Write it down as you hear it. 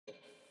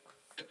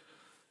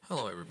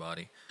Hello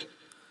everybody.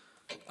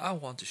 I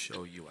want to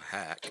show you a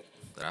hack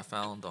that I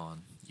found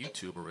on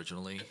YouTube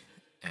originally,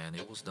 and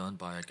it was done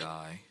by a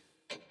guy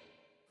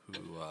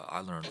who I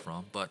learned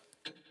from, but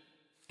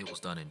it was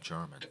done in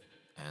German.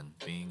 And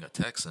being a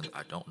Texan,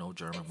 I don't know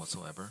German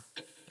whatsoever.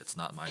 It's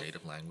not my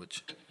native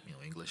language,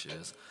 English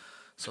is.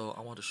 So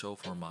I want to show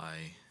for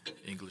my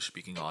English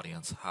speaking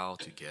audience how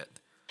to get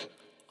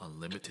a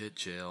limited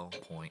jail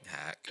point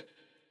hack.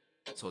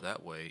 So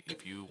that way,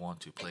 if you want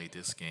to play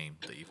this game,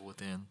 The Evil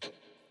Within,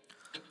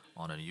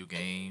 on a new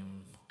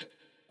game,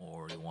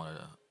 or you want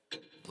to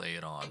play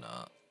it on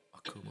a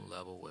Kumu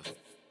level with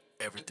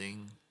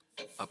everything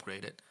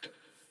upgraded,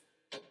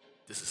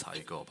 this is how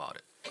you go about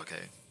it.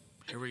 Okay,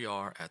 here we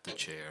are at the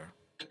chair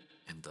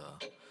in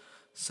the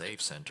save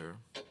center.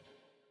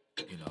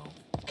 When you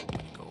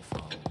go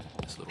from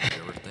this little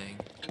mirror thing,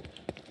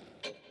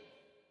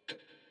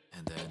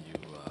 and then you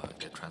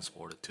get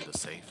transported to the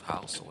safe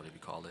house, or whatever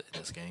you call it in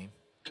this game.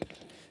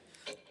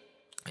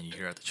 And you're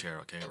here at the chair,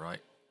 okay,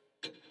 right?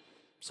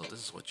 So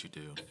this is what you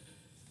do.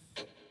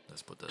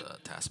 Let's put the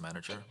task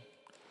manager.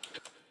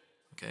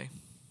 Okay.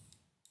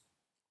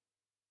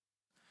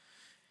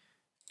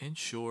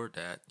 Ensure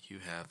that you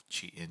have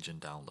Cheat Engine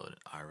downloaded.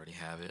 I already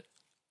have it.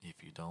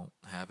 If you don't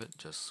have it,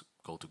 just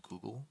go to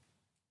Google,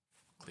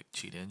 click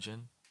Cheat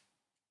Engine,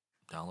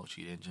 download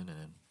Cheat Engine,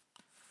 and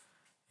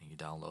you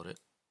download it.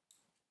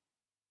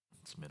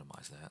 Let's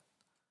minimize that.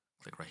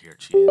 Click right here,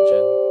 Cheat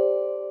Engine.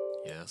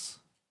 Yes.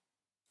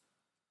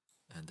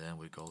 And then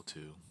we go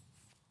to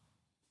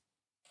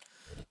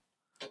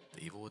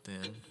The Evil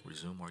Within,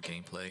 resume our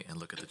gameplay, and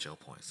look at the jail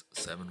points.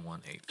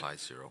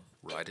 71850.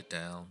 Write it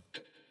down,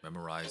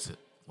 memorize it,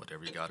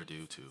 whatever you gotta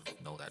do to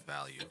know that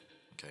value.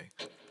 Okay.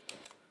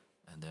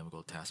 And then we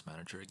go to Task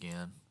Manager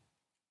again.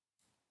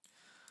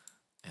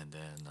 And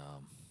then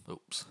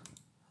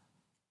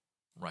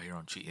right here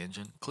on Cheat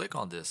Engine, click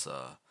on this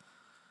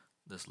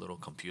this little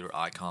computer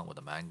icon with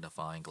a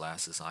magnifying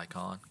glasses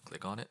icon.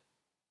 Click on it.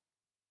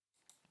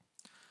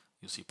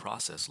 You'll see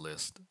process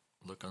list.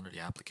 Look under the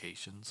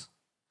applications.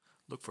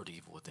 Look for The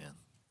Evil Within.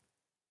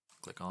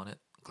 Click on it.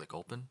 Click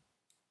open.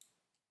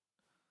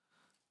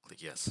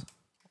 Click yes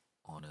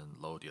on and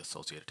load the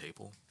associated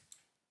table.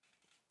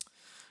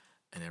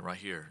 And then right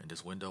here in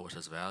this window which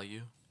says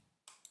value,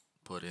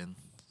 put in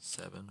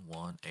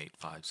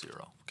 71850.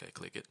 Okay,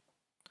 click it.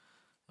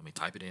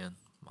 Type it in.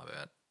 My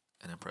bad.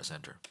 And then press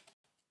enter.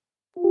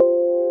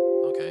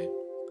 Okay.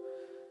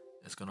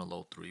 It's gonna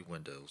load 3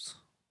 windows.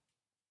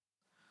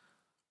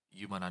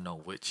 You might not know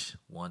which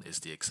one is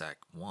the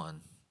exact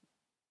one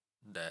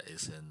that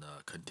is in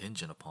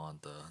contingent upon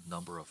the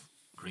number of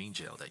green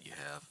gel that you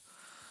have.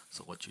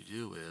 So what you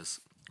do is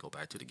go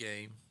back to the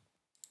game,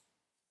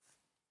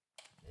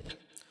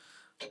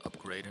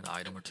 upgrade an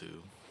item or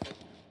two.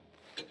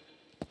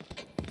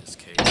 In this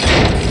case,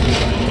 upgrade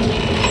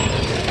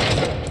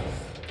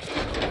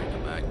the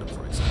Magnum,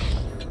 for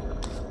example.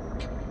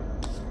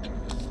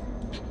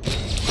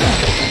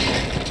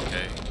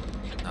 Okay,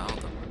 now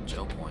the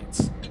gel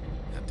points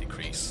have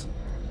decreased.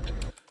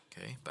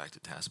 Okay, back to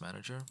Task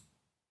Manager.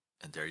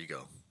 And there you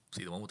go.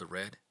 See the one with the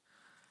red?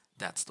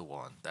 That's the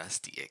one. That's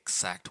the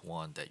exact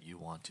one that you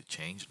want to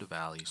change the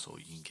value so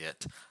you can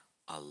get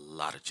a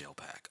lot of gel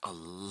pack, a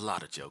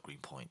lot of gel green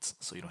points.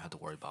 So you don't have to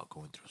worry about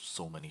going through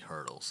so many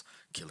hurdles,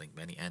 killing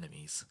many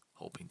enemies,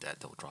 hoping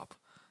that they'll drop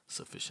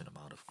sufficient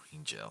amount of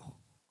green gel,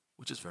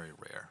 which is very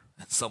rare.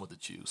 And some of the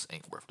juice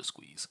ain't worth the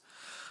squeeze.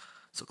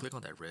 So click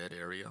on that red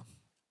area.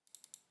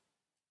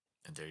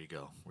 And there you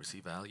go.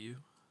 Receive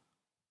value.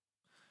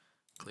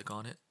 Click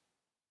on it.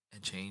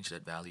 And change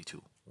that value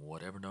to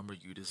whatever number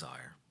you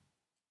desire.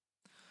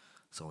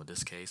 So in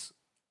this case,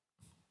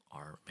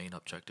 our main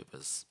objective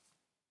is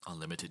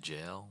unlimited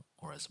gel,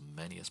 or as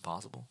many as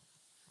possible.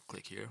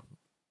 Click here.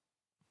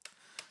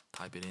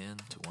 Type it in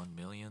to 1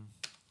 million.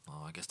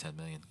 Oh, I guess 10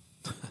 million.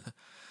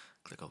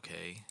 Click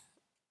OK.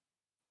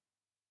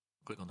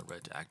 Click on the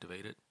red to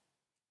activate it.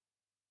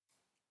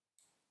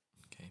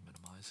 Okay,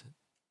 minimize it.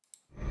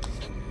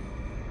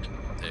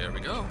 There we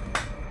go.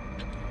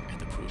 And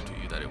to prove to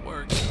you that it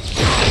works,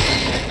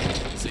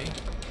 see,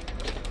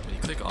 when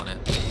you click on it,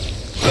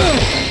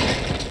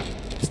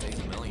 it stays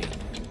a million.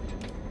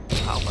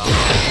 How about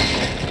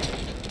that?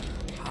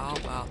 How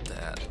about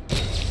that?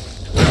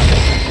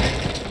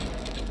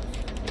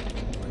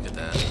 Look at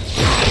that.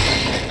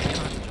 You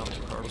don't have to jump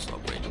through hurdles to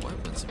upgrade your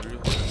weapons. If you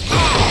want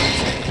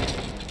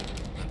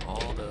and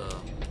all the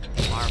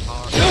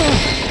firepower,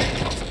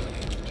 also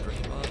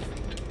pretty much.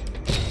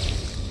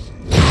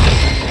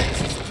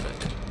 This is the trick.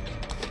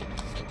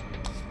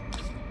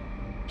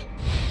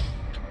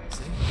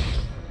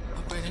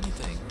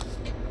 Anything.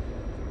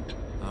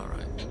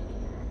 Alright.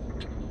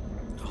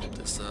 I hope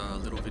this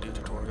little video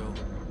tutorial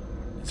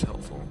is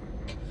helpful.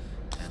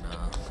 And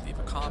leave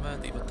a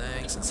comment, leave a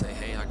thanks, and say,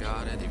 hey, I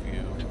got it. If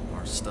you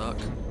are stuck,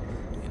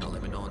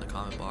 let me know in the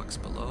comment box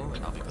below,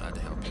 and I'll be glad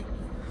to help you.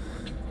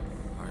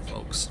 Alright,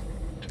 folks.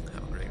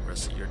 Have a great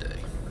rest of your day.